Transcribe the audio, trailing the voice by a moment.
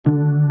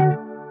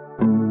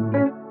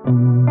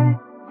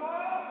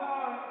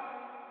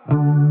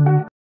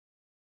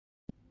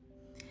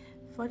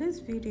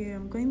video,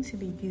 I'm going to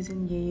be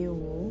using yeye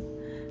wool.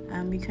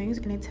 You can use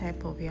any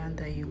type of yarn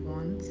that you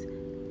want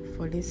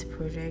for this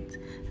project,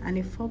 and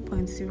a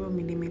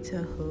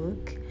 4.0mm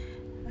hook.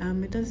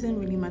 It doesn't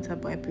really matter,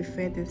 but I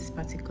prefer this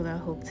particular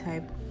hook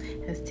type.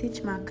 A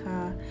stitch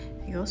marker.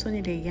 You also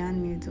need a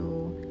yarn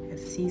needle, a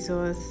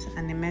scissors,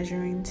 and a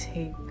measuring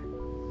tape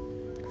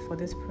for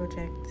this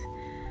project.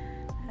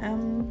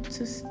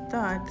 To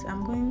start,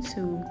 I'm going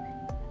to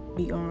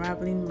be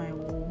unraveling my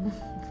wool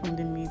from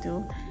the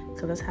middle,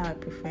 so that's how I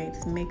prefer it.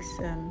 It makes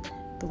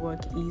the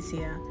work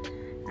easier.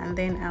 And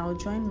then I'll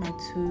join my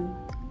two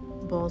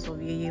balls of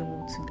yeye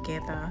wool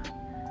together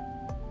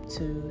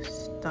to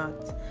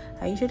start.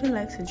 I usually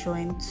like to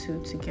join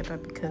two together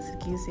because it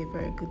gives a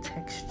very good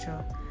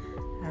texture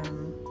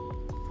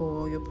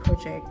for your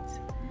project.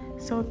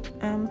 So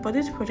for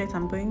this project,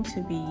 I'm going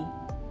to be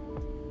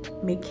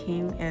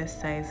making a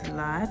size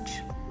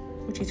large,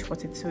 which is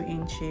 42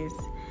 inches.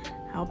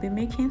 I'll be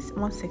making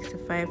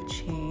 165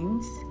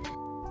 chains.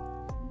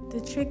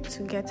 The trick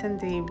to getting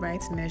the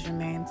right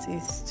measurements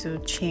is to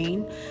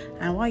chain,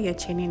 and while you're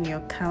chaining,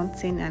 you're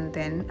counting, and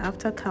then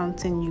after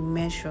counting you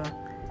measure.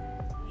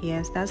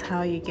 Yes, that's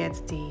how you get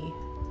the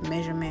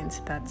measurements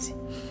that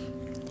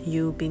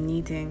you'll be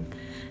needing.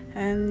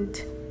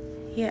 And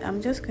yeah,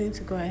 I'm just going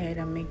to go ahead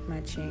and make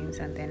my chains,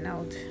 and then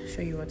I'll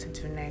show you what to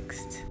do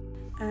next.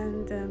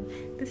 And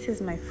this is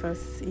my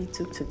first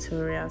YouTube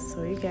tutorial,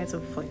 so you guys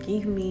will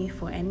forgive me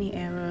for any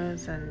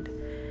errors, and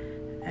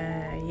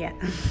yeah.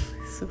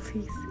 So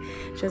please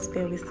just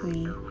bear with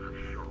me.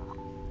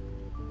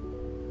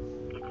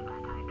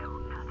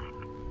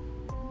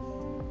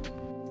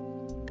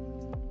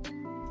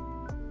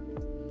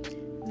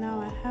 Now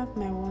I have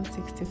my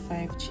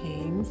 165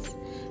 chains,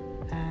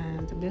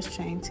 and I'm just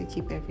trying to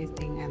keep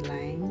everything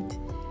aligned.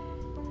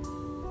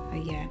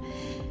 Yeah,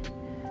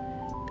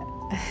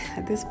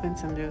 at this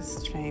point I'm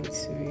just trying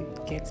to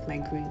get my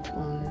grip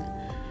on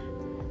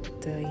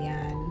the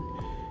yarn.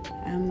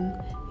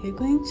 You're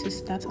going to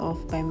start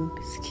off by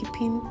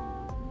skipping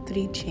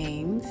 3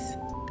 chains.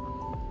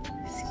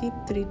 Skip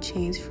 3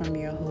 chains from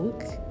your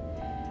hook.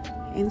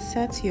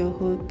 Insert your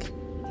hook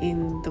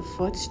in the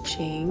 4th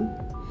chain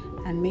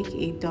and make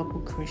a double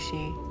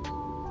crochet.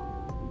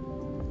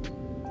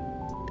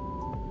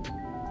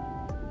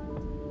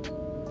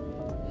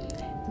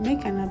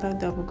 Make another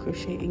double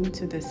crochet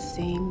into the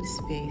same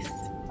space.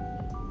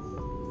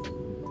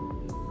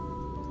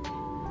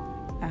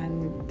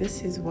 And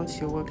this is what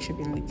your work should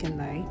be looking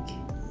like.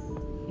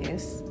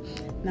 Yes.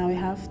 Now we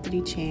have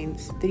 3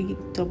 chains, 3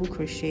 double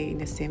crochet in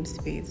the same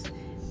space.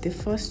 The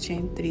first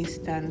chain 3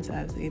 stands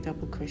as a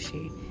double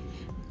crochet.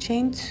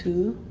 Chain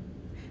 2,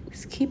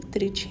 skip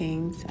 3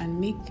 chains and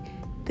make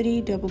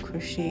 3 double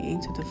crochet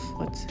into the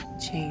 4th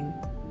chain.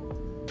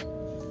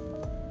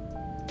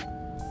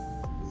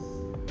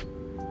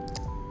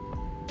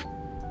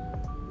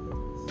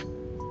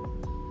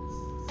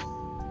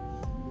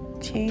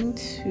 Chain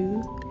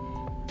 2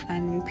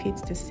 and repeat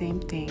the same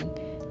thing.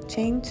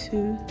 Chain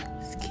 2,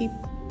 skip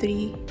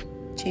 3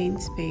 chain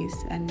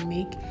space and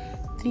make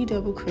 3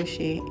 double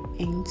crochet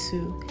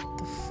into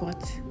the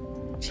 4th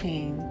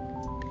chain.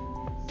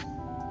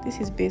 This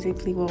is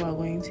basically what we're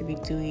going to be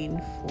doing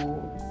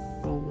for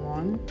row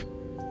 1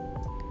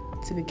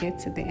 till we get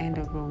to the end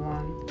of row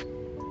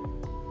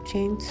 1.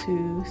 Chain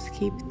 2,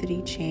 skip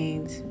 3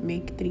 chains,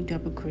 make 3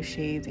 double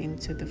crochets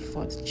into the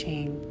 4th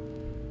chain.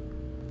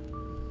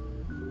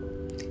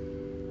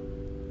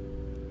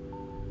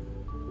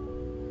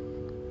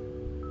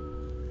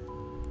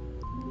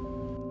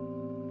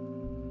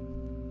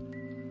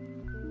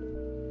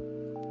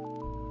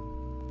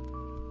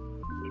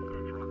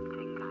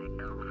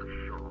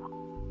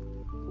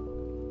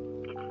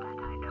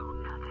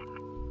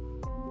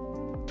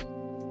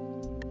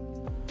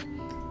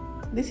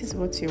 This is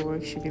what your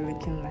work should be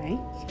looking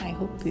like. I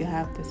hope you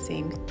have the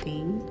same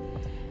thing,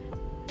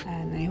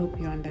 and I hope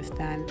you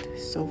understand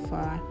so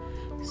far.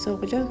 So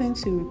we're just going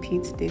to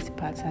repeat this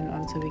pattern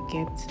until we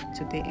get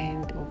to the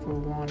end of row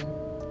 1,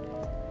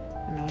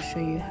 and I'll show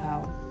you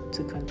how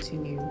to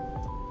continue.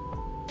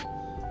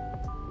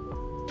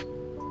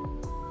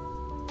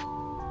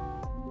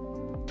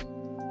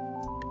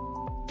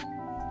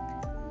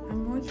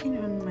 I'm working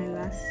on my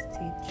last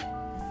stitch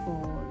for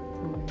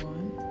row 1.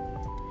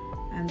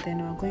 And then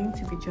we're going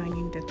to be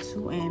joining the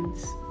 2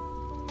 ends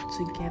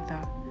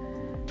together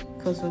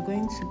because we're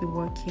going to be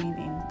working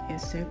in a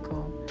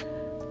circle.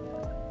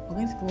 We're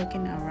going to be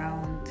working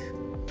around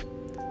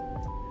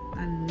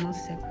and not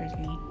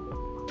separately.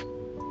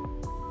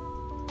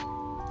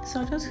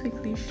 So I'll just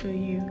quickly show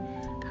you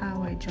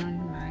how I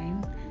joined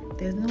mine.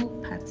 There's no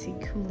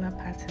particular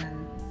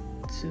pattern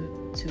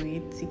to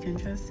it. You can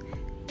just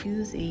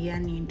use a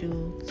yarn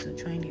needle to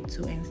join the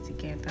 2 ends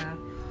together,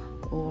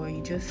 or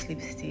you just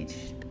slip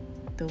stitch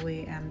the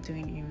way I'm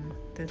doing in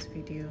this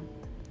video.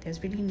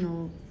 There's really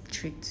no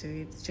trick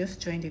to it. Just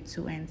join the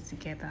 2 ends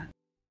together.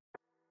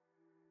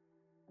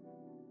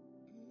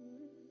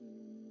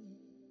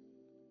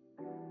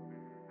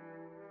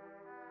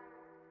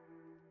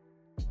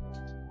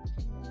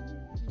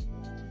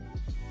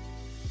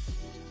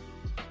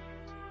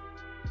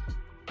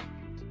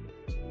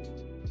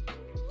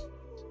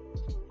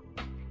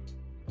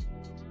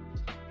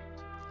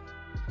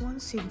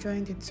 Once you've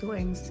joined the two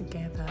ends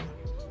together,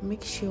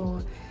 make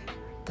sure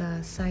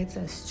the sides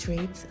are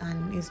straight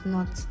and is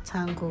not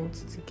tangled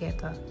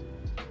together.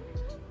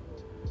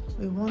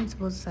 We want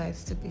both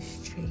sides to be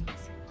straight.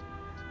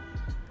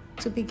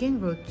 To begin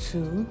row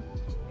 2,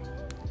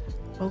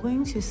 we're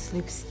going to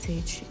slip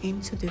stitch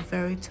into the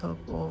very top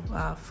of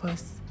our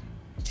first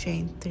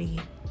chain 3.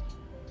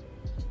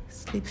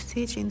 Slip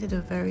stitch into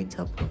the very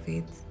top of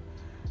it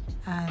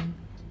and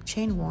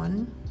chain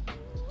 1,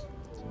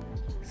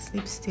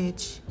 slip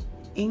stitch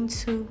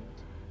into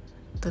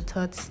the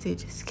third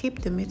stitch, skip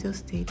the middle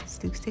stitch,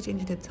 slip stitch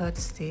into the third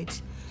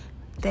stitch,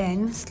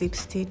 then slip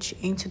stitch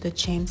into the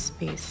chain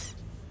space.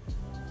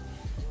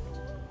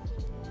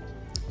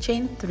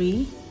 Chain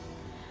 3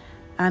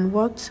 and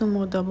work 2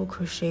 more double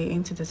crochet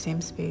into the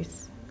same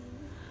space.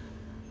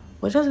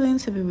 We're just going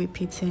to be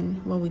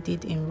repeating what we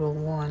did in row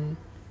 1.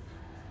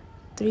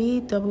 3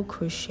 double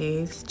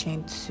crochets,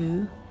 chain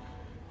 2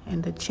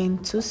 in the chain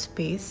 2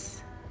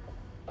 space.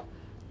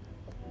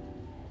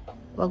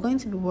 We're going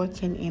to be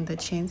working in the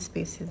chain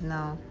spaces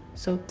now.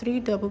 So 3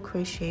 double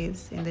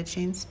crochets in the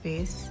chain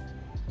space,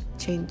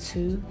 chain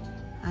 2,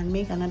 and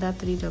make another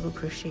 3 double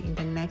crochet in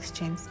the next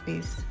chain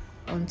space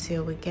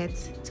until we get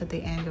to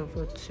the end of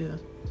row 2.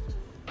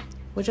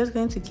 We're just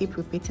going to keep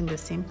repeating the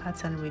same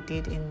pattern we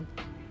did in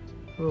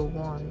row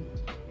 1.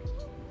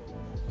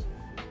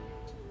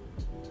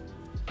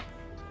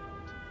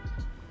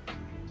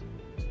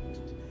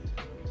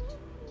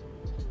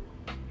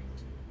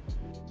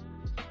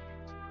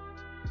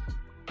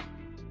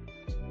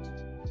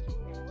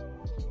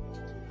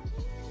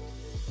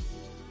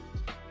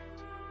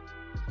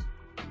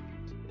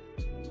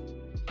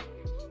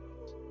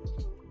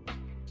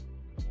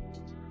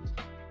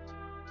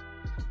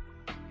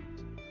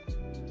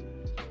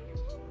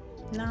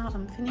 Now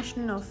I'm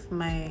finishing off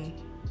the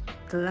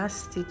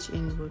last stitch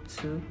in row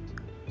 2,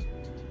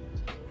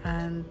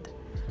 and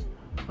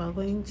we're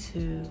going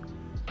to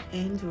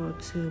end row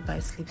 2 by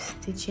slip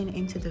stitching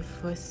into the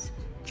first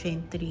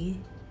chain 3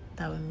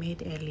 that we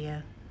made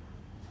earlier.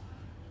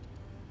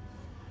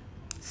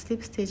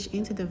 Slip stitch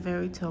into the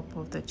very top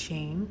of the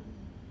chain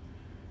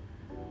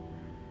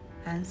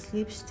and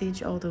slip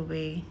stitch all the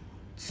way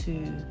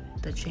to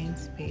the chain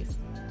space.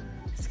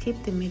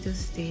 Skip the middle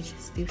stitch,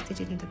 slip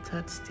stitch into the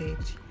third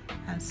stitch,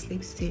 and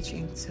slip stitch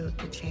into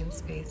the chain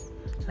space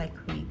like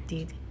we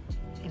did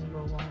in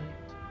row 1.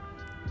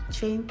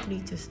 Chain 3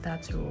 to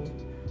start row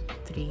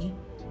 3,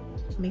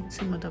 make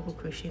 2 more double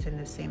crochets in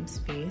the same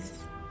space,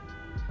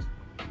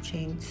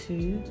 chain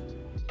 2,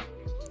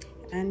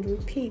 and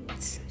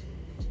repeat.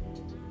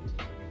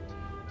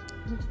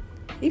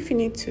 If you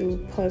need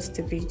to pause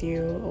the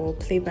video or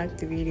play back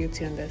the video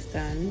to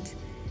understand,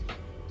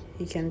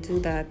 you can do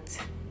that.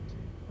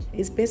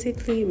 It's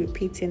basically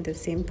repeating the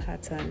same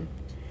pattern,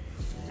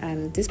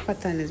 and this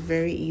pattern is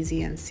very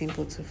easy and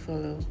simple to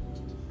follow.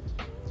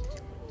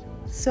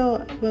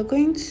 So we're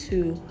going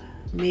to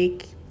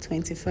make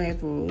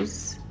 25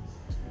 rows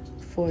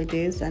for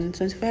this, and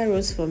 25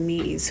 rows for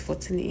me is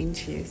 14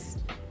 inches.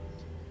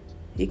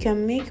 You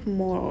can make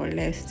more or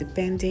less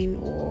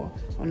depending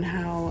on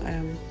how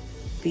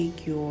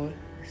big your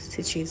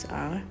stitches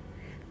are,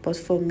 but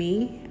for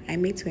me I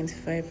made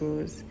 25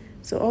 rows.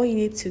 So all you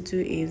need to do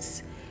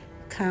is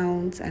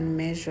count and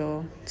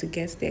measure to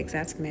get the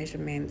exact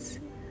measurements.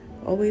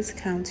 Always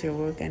count your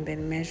work and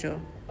then measure.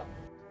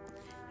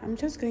 I'm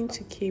just going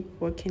to keep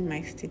working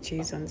my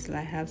stitches until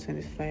I have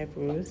 25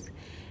 rows,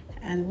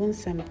 and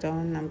once I'm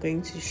done I'm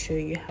going to show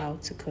you how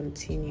to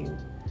continue.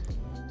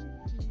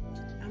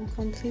 I'm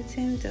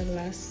completing the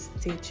last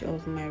stitch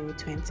of my row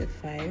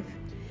 25,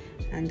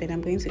 and then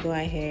I'm going to go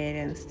ahead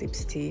and slip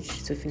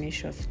stitch to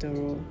finish off the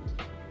row.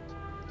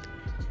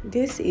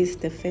 This is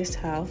the first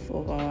half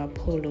of our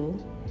polo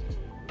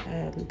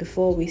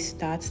before we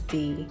start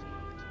the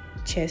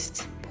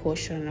chest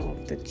portion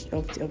of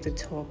the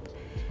top.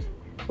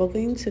 We're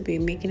going to be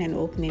making an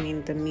opening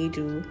in the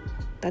middle.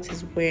 That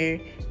is where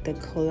the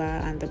collar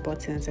and the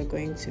buttons are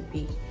going to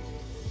be,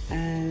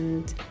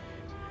 and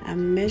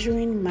I'm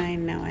measuring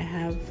mine now. I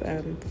have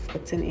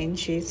 14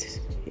 inches,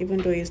 even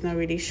though it's not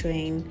really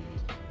showing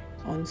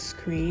on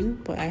screen,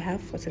 but I have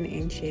 14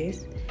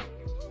 inches.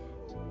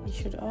 You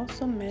should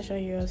also measure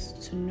yours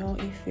to know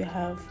if you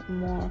have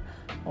more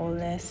or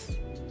less,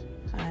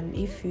 and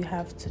if you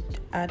have to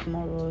add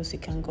more rows you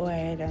can go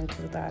ahead and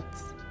do that.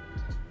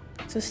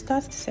 To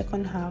start the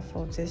second half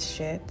of this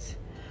shirt,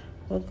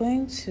 we're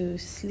going to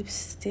slip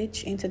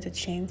stitch into the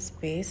chain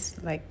space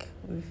like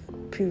we've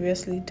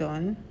previously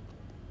done.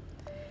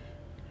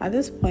 At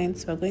this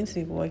point we're going to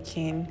be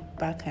working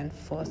back and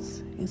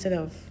forth instead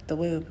of the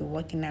way we'll be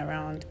working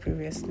around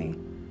previously.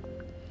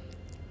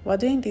 We're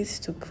doing this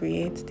to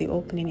create the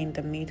opening in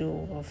the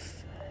middle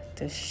of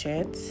the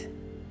shirt.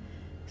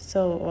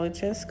 So we're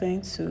just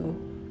going to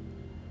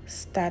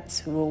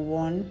start row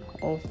 1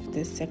 of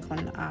the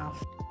second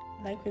half.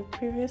 Like we've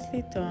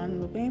previously done,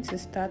 we're going to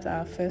start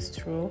our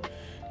first row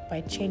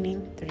by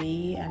chaining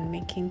 3 and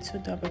making 2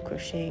 double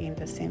crochet in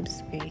the same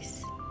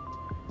space.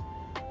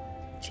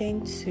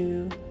 Chain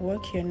 2,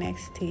 work your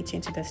next stitch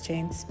into the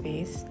chain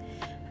space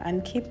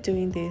and keep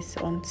doing this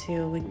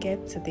until we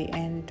get to the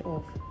end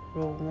of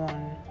row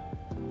 1.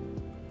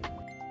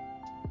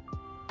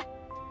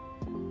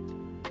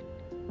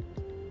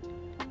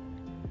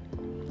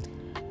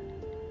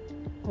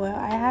 Well,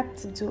 I had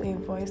to do a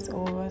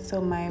voiceover,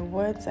 so my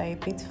words are a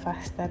bit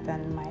faster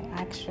than my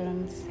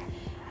actions,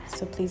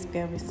 so please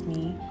bear with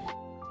me.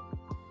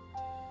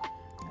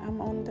 I'm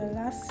on the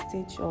last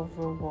stitch of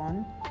row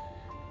 1,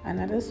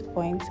 and at this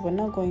point we're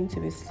not going to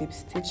be slip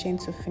stitching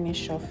to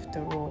finish off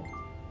the row.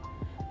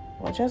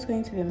 We're just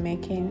going to be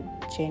making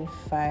chain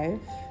 5,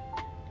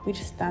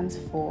 which stands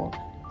for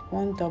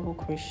 1 double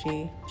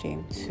crochet,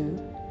 chain 2,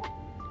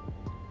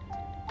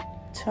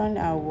 turn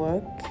our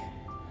work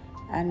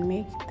and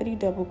make 3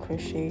 double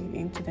crochet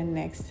into the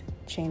next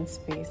chain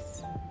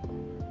space.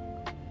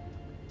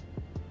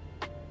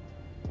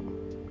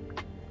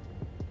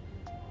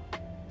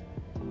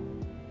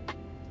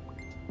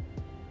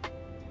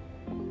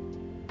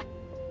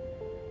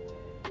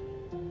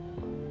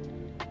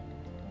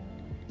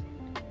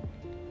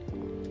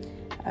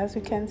 As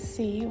you can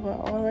see, we're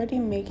already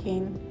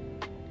making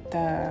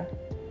the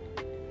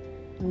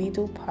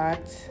middle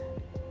part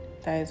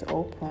that is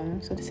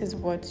open, so this is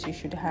what you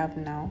should have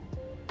now.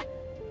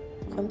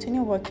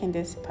 Continue working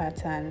this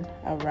pattern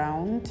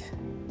around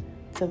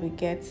till we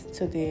get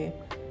to the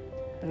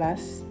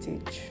last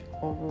stitch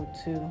of row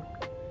 2.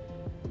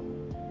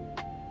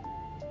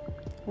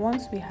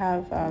 Once we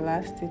have our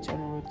last stitch on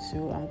row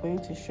 2, I'm going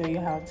to show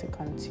you how to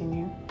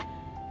continue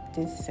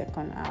this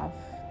second half.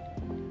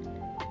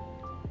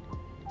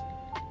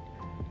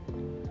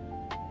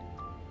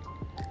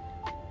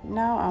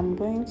 Now I'm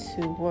going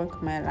to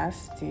work my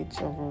last stitch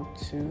of row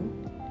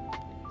 2,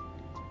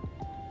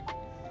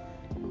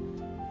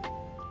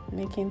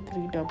 making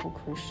 3 double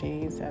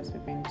crochets as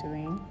we've been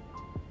doing.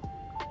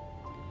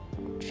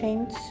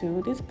 Chain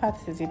 2, this part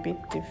is a bit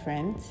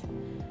different,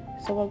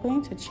 so we're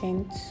going to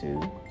chain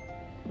 2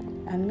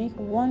 and make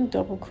 1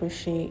 double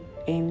crochet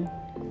in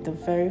the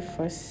very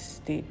first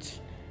stitch,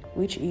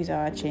 which is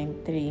our chain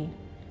 3.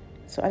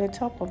 So at the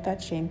top of that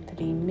chain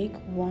 3, make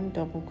 1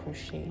 double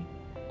crochet,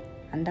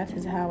 and that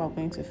is how we're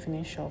going to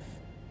finish off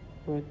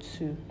row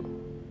 2.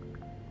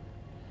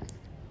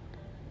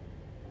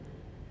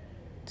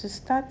 To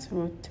start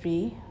row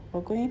 3, we're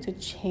going to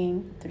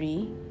chain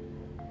 3,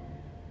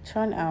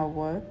 turn our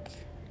work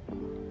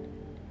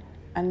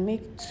and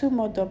make 2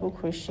 more double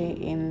crochet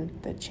in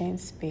the chain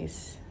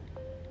space.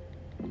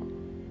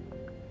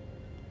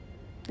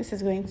 This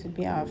is going to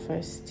be our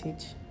first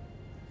stitch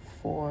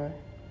for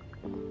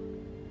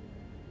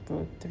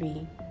row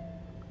 3.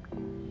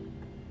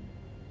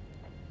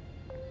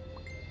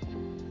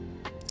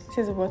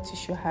 This is what you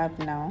should have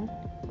now.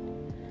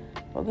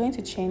 We're going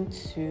to chain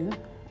 2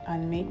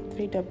 and make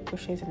 3 double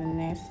crochets in the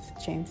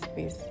next chain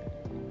space.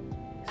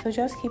 So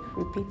just keep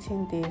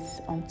repeating this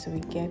until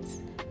we get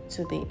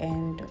to the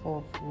end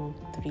of row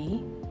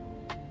 3,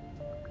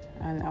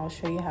 and I'll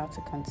show you how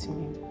to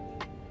continue.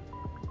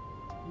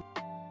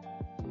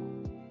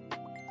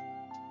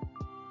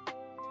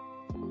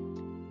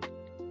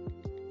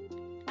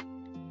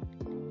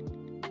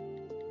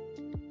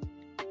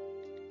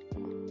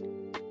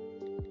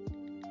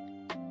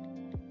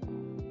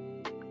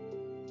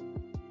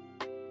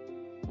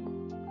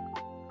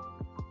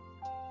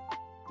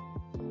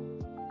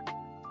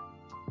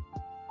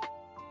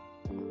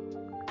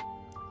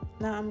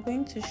 Now I'm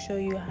going to show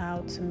you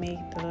how to make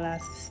the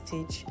last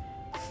stitch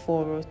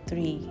for row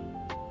 3.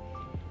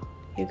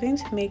 You're going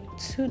to make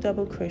 2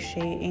 double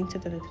crochet into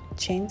the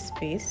chain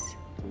space,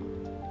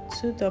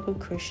 2 double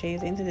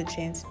crochets into the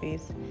chain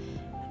space,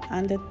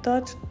 and the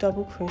third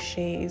double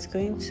crochet is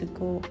going to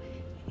go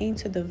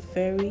into the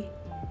very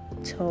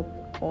top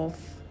of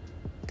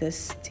the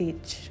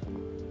stitch.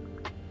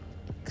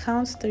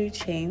 Count 3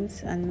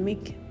 chains and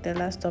make the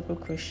last double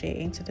crochet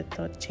into the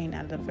third chain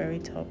at the very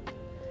top,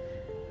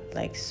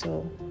 like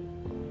so.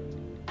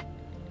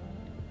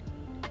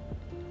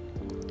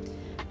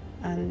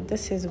 And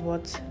this is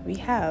what we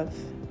have.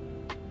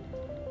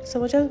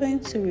 So we're just going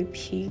to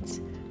repeat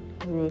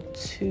row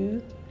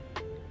 2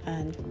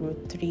 and row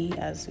 3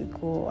 as we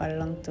go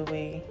along the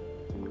way.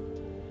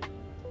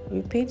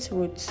 Repeat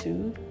row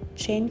 2,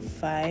 chain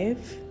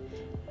 5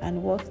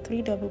 and work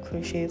 3 double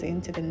crochets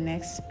into the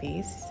next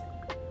space.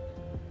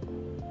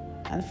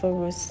 And for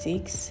row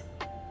 6,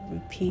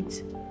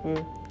 repeat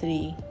row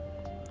 3.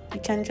 You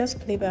can just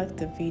play back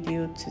the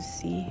video to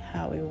see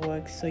how it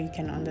works so you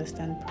can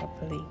understand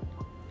properly.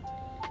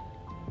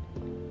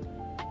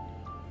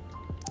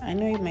 I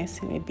know it might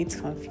seem a bit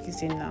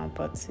confusing now,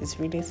 but it's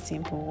really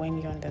simple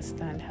when you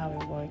understand how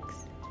it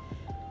works.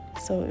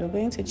 So you're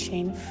going to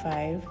chain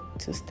 5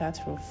 to start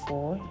row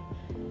 4.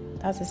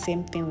 That's the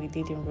same thing we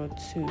did in row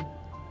 2.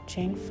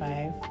 Chain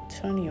 5,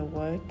 turn your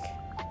work,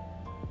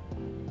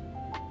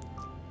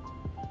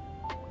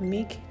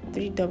 make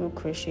 3 double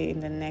crochet in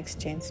the next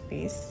chain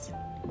space,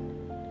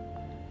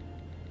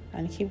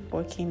 and keep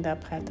working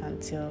that part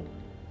until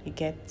you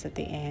get to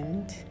the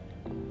end,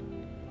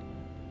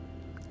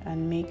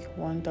 and make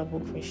 1 double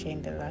crochet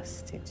in the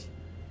last stitch.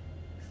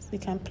 So you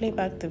can play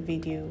back the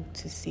video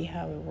to see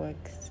how it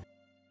works.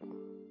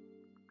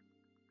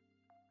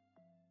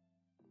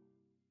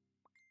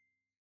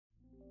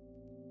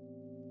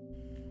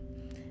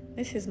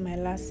 This is my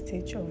last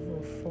stitch of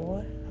row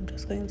 4. I'm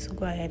just going to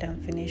go ahead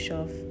and finish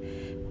off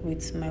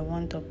with my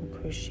 1 double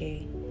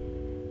crochet.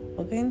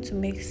 We're going to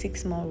make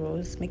 6 more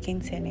rows,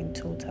 making 10 in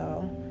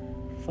total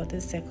for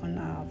the second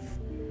half.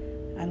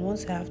 And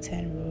once I have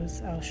 10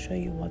 rows, I'll show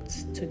you what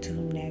to do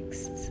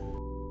next.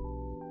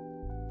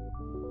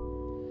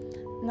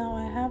 Now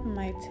I have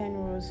my 10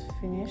 rows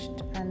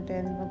finished, and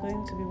then we're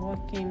going to be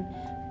working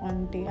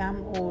on the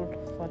armhole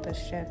for the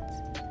shirt.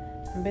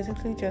 I'm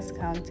basically just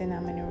counting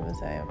how many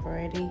rows I have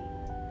already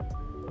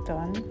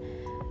done,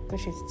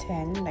 which is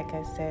 10 like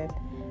I said,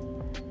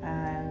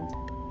 and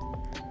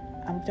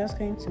I'm just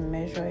going to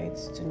measure it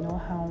to know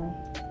how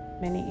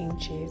many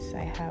inches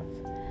I have.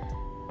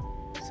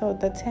 So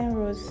the 10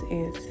 rows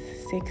is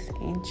 6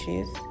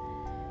 inches,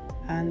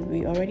 and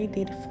we already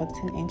did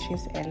 14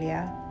 inches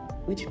earlier,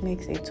 which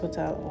makes a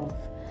total of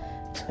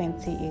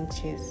 20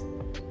 inches.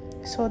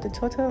 So the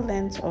total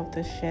length of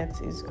the shirt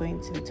is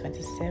going to be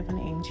 27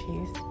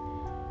 inches,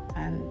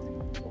 and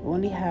we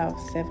only have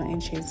 7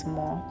 inches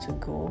more to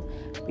go,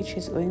 which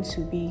is going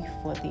to be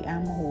for the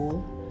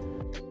armhole,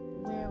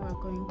 where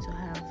we're going to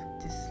have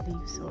the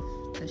sleeves of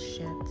the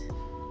shirt.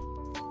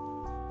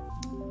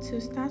 To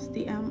start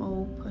the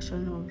armhole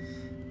portion of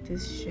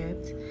this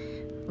shirt,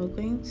 we're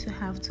going to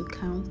have to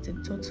count the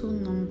total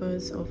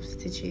numbers of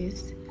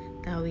stitches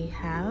that we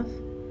have.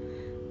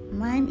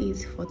 Mine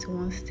is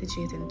 41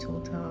 stitches in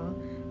total,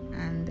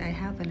 and I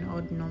have an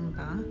odd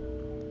number,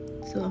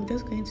 so I'm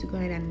just going to go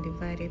ahead and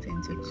divide it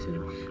into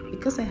 2.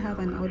 Because I have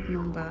an odd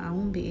number, I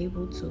won't be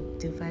able to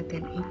divide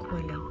them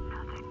equally.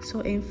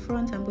 So in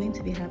front, I'm going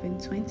to be having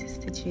 20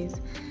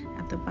 stitches.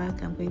 At the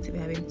back, I'm going to be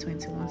having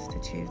 21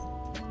 stitches.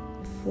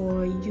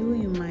 For you,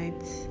 you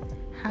might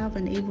have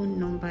an even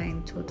number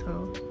in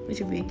total, which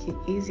will make it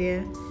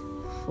easier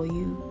for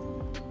you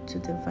to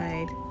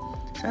divide.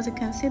 So as you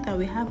can see that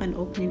we have an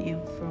opening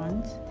in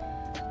front,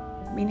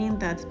 meaning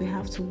that we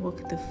have to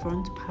work the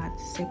front part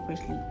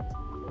separately.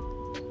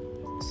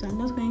 So I'm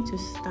just going to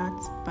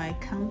start by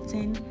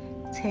counting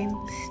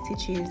 10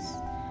 stitches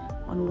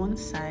on one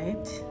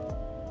side,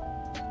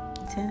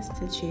 10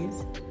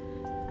 stitches,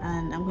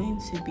 and I'm going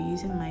to be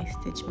using my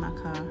stitch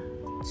marker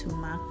to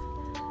mark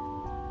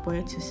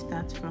where to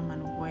start from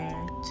and where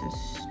to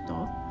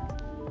stop.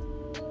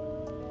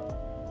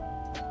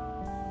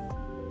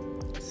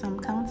 So I'm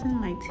counting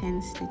my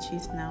 10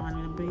 stitches now, and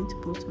I'm going to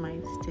put my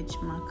stitch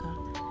marker.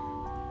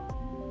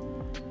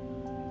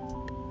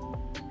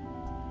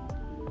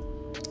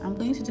 I'm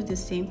going to do the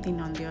same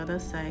thing on the other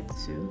side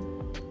too,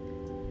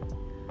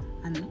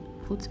 and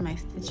put my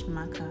stitch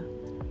marker.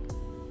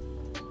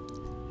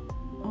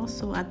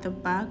 Also at the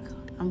back,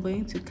 I'm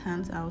going to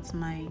count out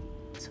my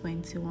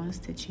 21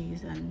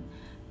 stitches and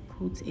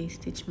put a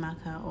stitch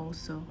marker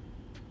also.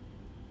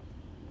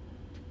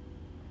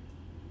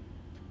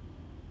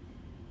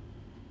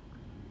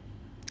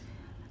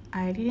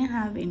 I didn't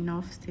have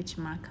enough stitch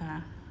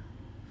marker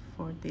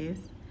for this,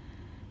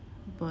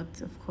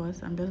 but of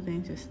course I'm just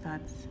going to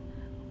start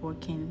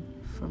working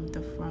from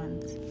the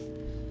front.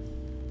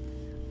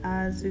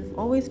 As we've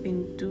always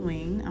been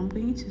doing, I'm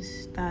going to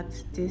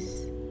start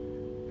this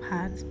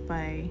part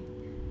by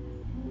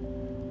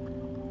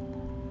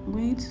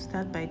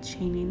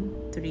chaining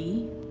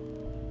 3,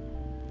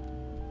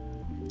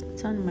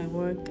 turn my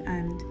work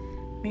and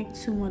make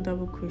 2 more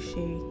double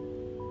crochet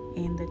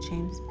in the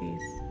chain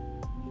space.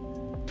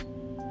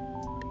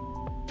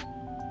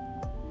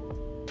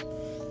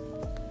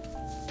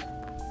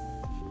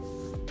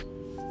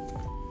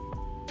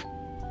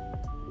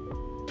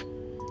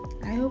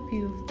 I hope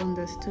you've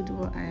understood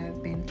what I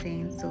have been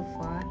saying so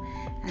far,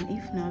 and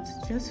if not,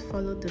 just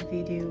follow the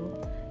video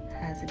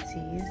as it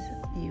is.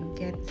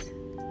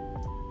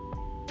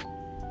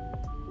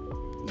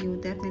 You'll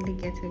definitely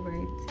get it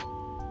right.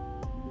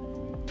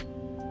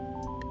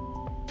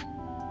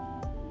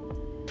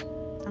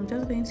 I'm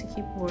just going to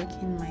keep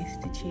working my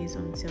stitches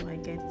until I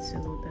get to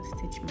the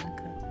stitch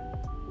marker.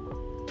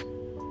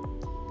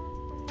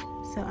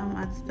 So I'm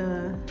at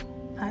the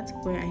part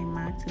where I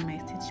marked my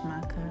stitch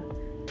marker,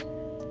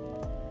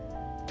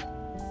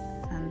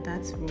 and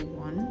that's row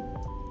 1.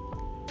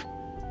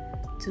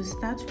 To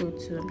start row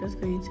 2, I'm just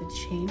going to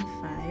chain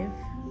 5,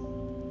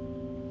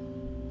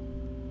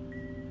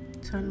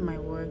 turn my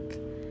work,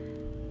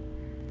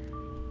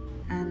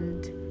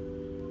 and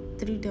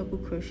 3 double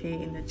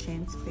crochet in the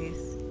chain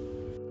space.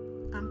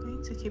 I'm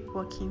going to keep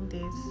working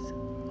this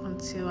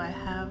until I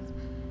have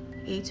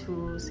 8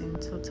 rows in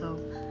total,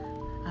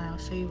 and I'll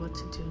show you what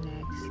to do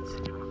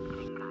next.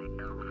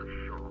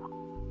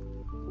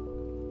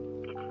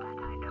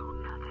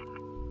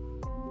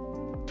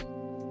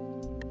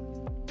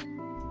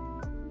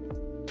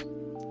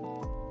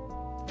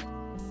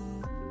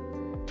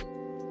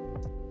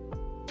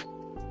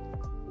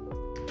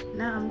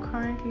 Now I'm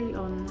currently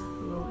on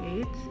row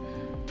 8,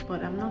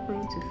 but I'm not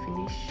going to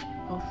finish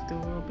off the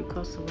row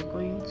because we're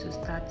going to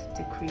start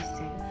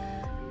decreasing,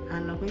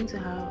 and we're going to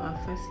have our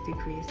first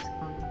decrease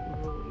on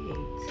row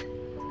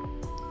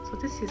 8. So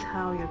this is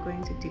how you're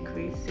going to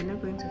decrease. You're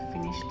not going to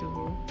finish the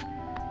row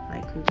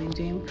like we've been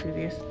doing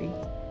previously.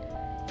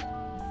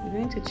 we're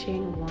going to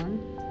chain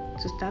 1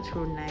 to start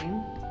row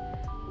 9,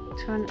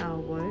 turn our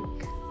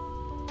work,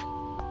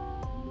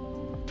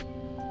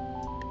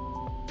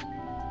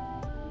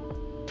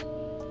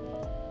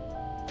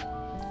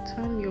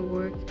 turn your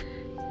work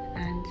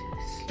and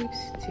slip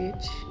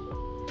stitch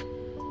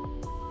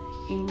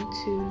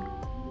into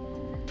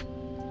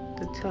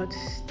the third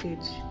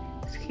stitch.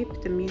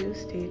 Skip the middle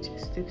stitch,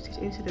 slip stitch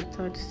into the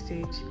third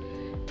stitch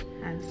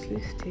and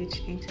slip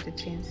stitch into the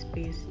chain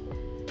space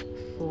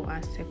for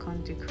our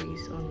second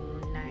decrease on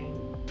row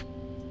 9.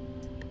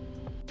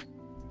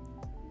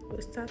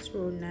 We'll start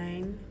row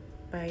 9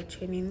 by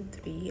chaining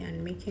 3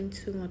 and making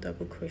 2 more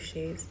double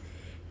crochets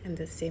in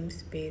the same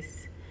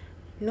space.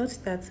 Note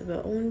that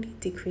we're only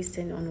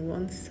decreasing on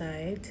one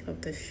side of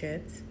the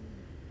shirt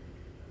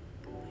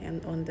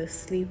and on the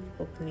sleeve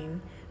opening.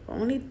 We're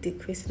only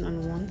decreasing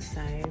on one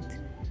side,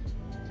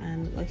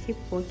 and I'll keep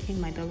working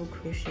my double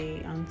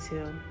crochet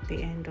until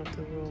the end of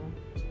the row.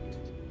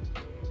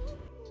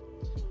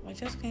 We're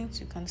just going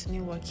to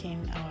continue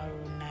working our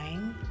row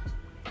 9,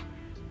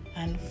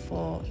 and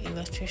for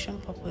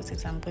illustration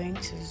purposes I'm going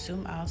to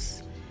zoom out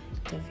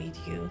the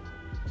video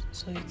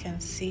so you can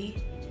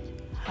see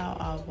how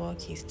our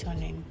work is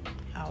turning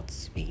out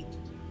to be.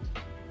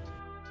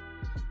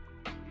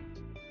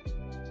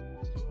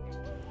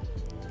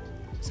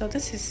 So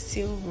this is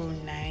still row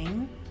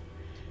 9,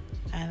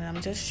 and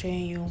I'm just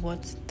showing you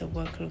what the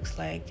work looks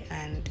like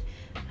and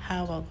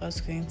how we're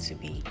just going to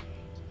be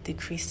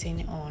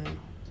decreasing on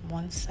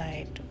one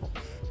side of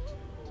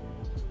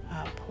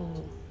our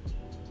polo.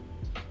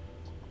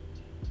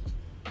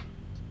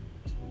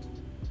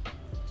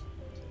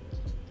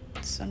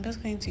 So I'm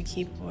just going to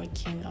keep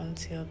working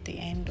until the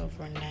end of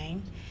row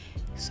 9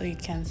 so you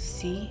can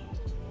see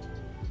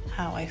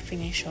how I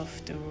finish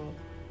off the row.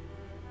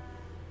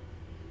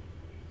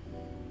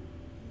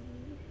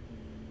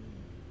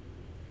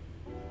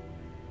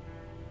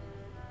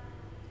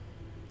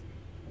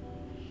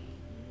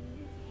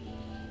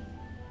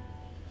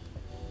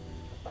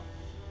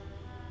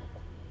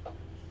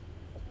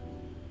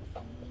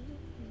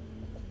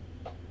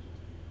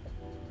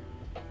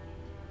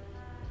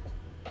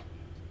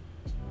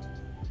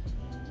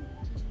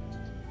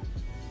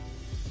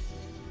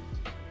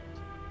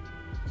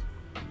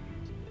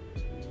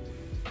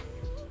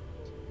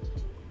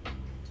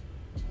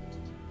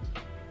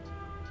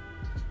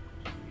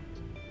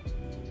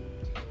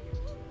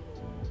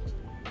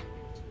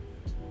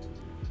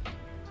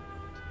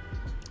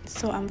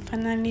 So I'm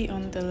finally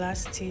on the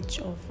last stitch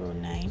of row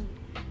 9.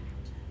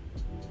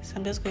 So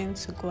I'm just going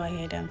to go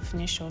ahead and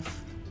finish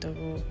off the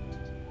row.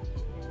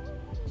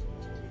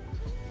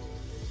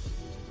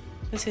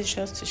 This is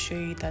just to show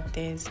you that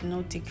there's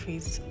no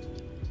decrease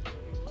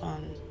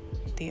on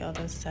the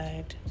other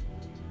side.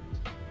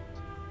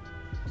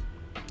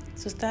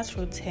 So start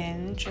row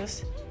 10,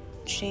 just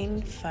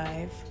chain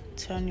 5,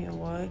 turn your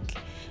work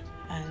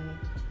and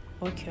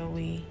work your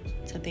way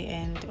to the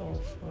end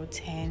of row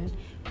 10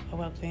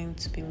 where we're going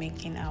to be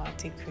making our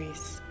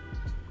decrease.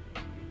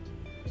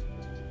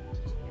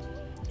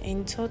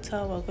 In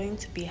total, we're going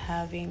to be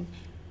having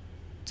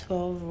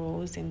 12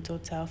 rows in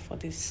total for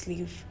the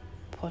sleeve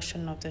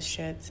portion of the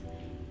shirt.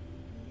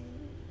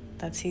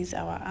 That is,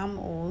 our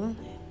armhole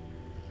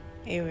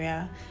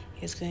area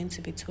is going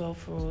to be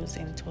 12 rows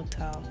in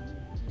total.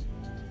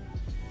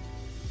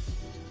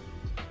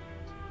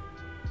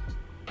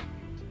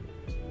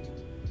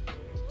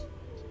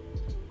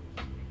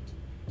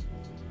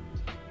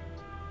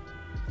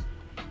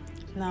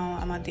 Now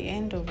I'm at the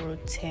end of row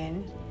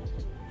 10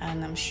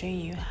 and I'm showing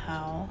you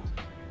how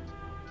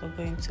we're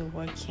going to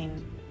work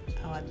in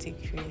our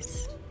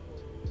decrease.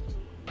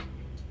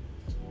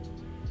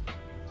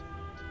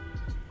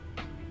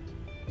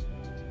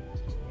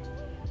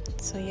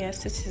 So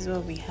yes, this is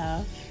what we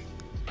have.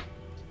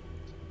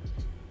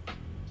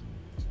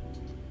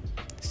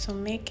 So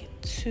make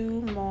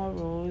 2 more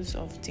rows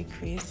of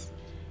decrease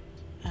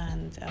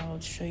and I'll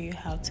show you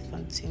how to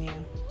continue.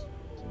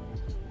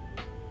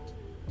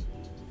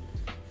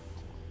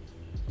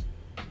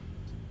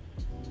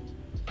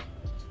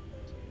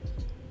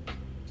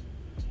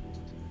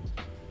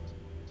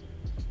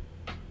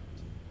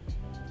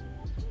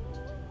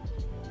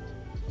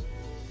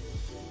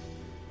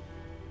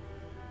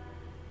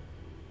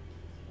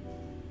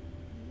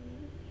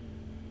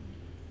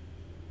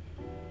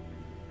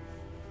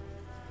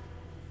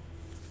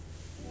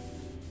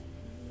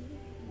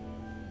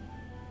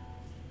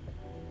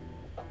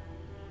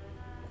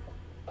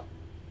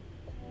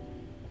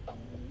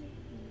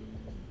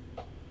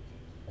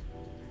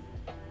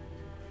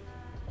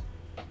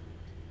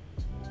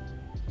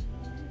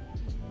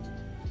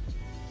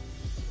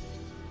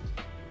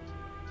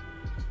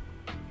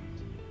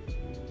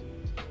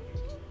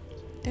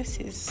 This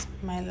is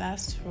my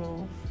last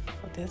row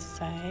for this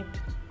side.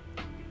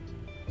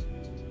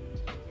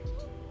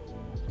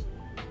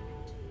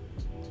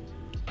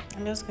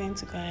 I'm just going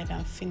to go ahead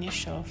and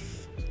finish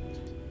off,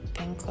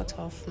 then cut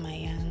off my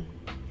yarn.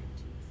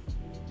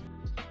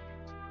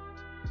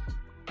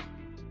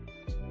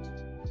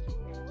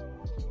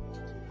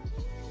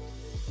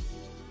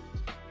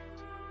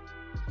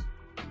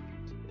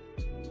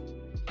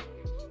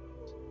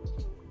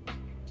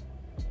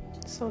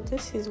 So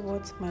this is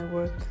what my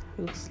work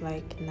looks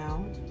like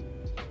now.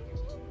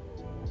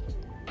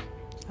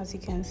 As you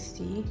can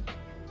see,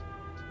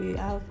 we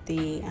have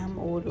the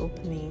armhole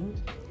opening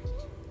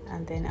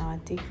and then our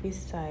decrease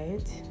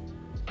side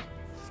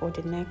for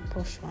the neck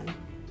portion.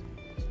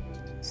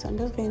 So I'm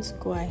just going to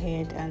go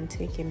ahead and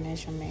take a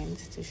measurement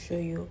to show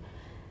you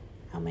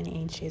how many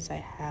inches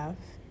I have.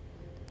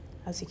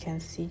 As you can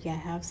see, I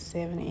have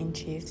 7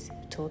 inches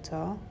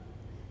total.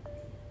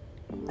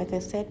 Like I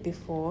said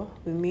before,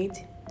 we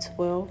made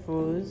 12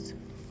 rows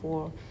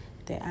for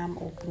the arm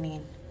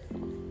opening.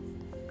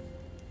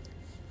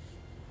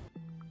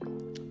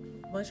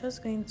 We're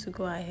just going to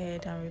go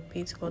ahead and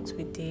repeat what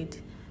we did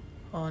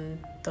on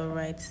the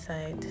right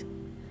side.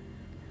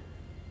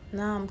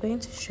 Now I'm going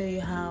to show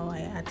you how I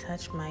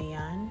attach my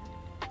yarn.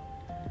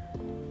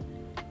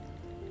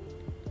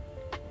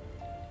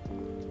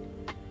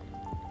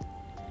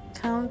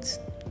 Count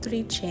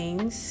 3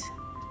 chains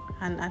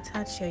and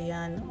attach your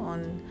yarn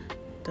on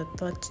the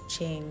 3rd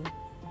chain.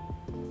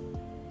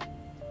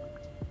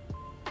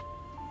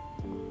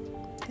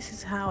 This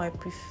is how I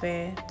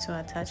prefer to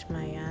attach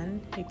my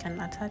yarn. You can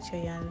attach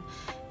your yarn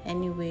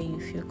any way you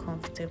feel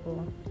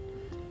comfortable.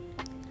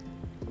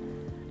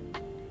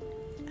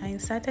 I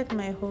inserted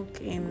my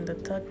hook in the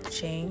 3rd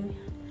chain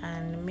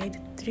and made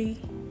 3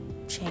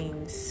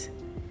 chains,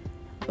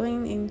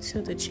 going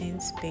into the chain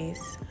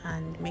space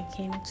and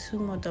making 2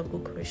 more double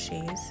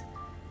crochets.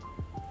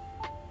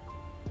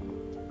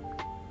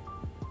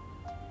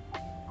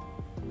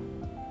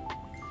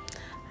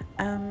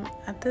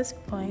 At this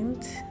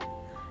point,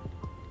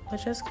 we're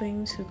just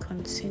going to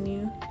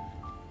continue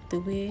the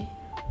way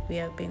we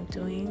have been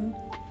doing.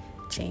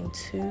 Chain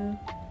 2,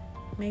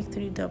 make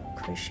 3 double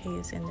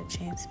crochets in the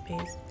chain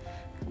space.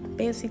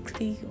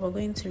 Basically, we're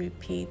going to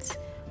repeat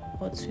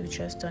what we've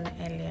just done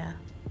earlier.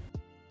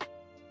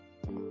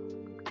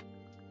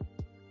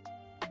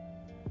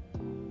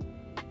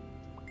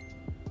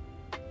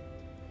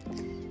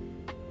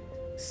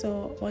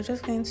 So we're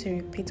just going to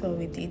repeat what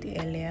we did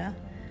earlier,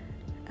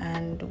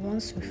 and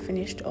once we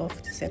finished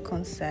off the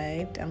 2nd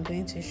side, I'm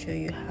going to show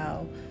you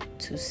how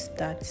to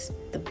start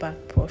the back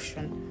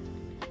portion.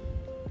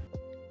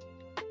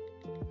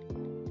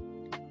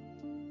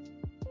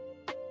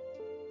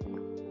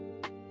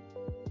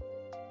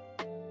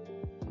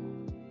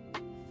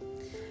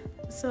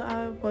 So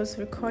I was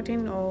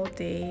recording all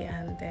day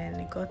and then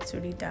it got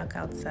really dark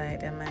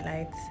outside and my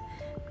lights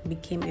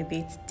became a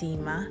bit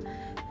dimmer,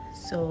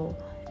 so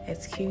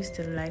excuse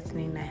the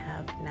lightning I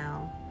have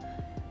now.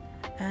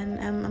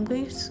 And I'm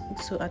going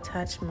to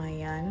attach my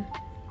yarn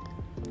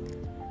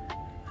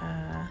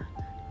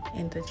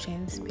in the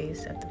chain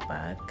space at the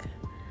back.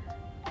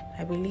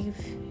 I believe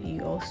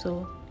you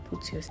also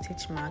put your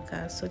stitch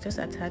marker, so just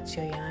attach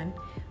your yarn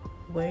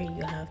where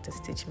you have the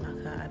stitch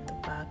marker at the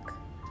back.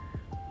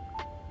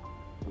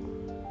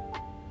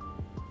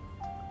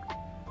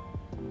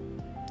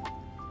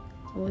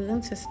 We're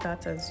going to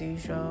start as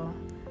usual.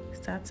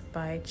 Start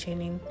by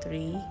chaining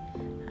 3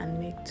 and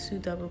make 2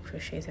 double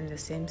crochets in the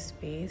same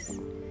space.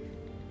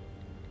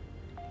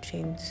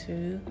 Chain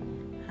 2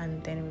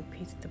 and then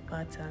repeat the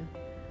pattern.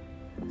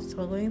 So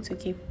we're going to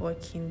keep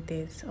working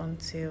this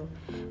until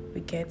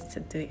we get to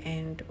the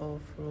end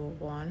of row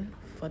 1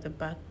 for the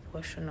back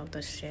portion of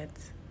the shirt.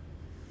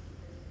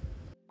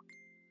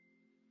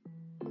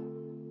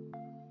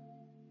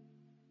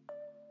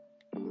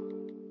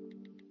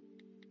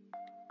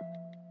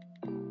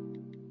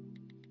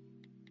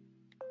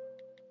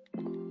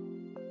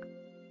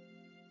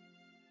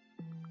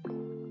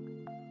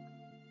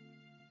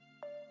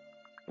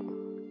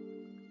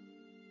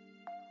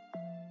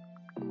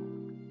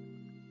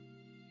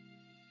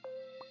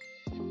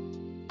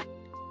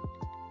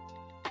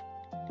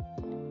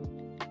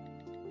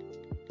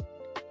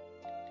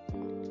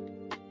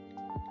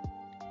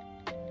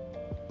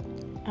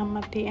 I'm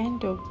at the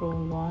end of row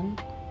 1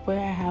 where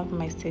I have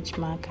my stitch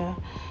marker,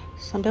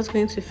 so I'm just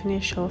going to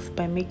finish off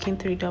by making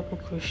 3 double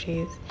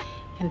crochets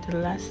in the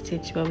last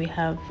stitch where we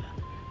have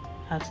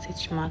our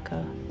stitch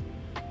marker.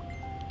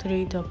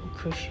 3 double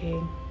crochet.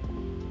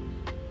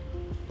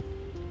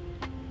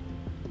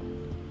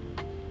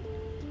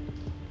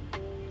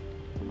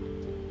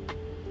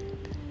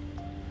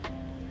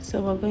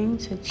 So we're going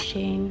to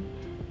chain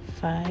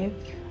 5,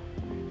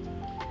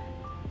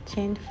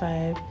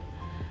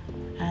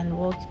 and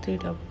work 3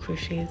 double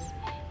crochets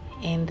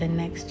in the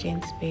next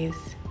chain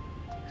space.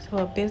 So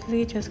we're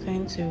basically just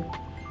going to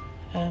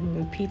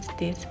repeat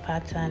this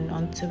pattern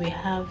until we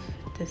have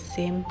the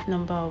same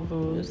number of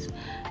rows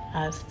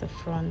as the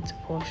front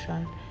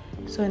portion.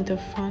 So in the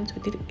front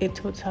we did a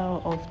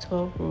total of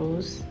 12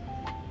 rows.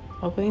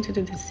 We're going to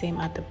do the same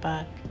at the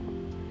back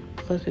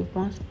because we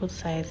want both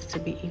sides to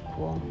be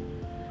equal.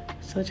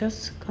 So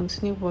just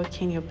continue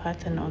working your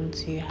pattern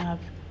until you have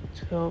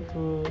 12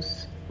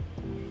 rows.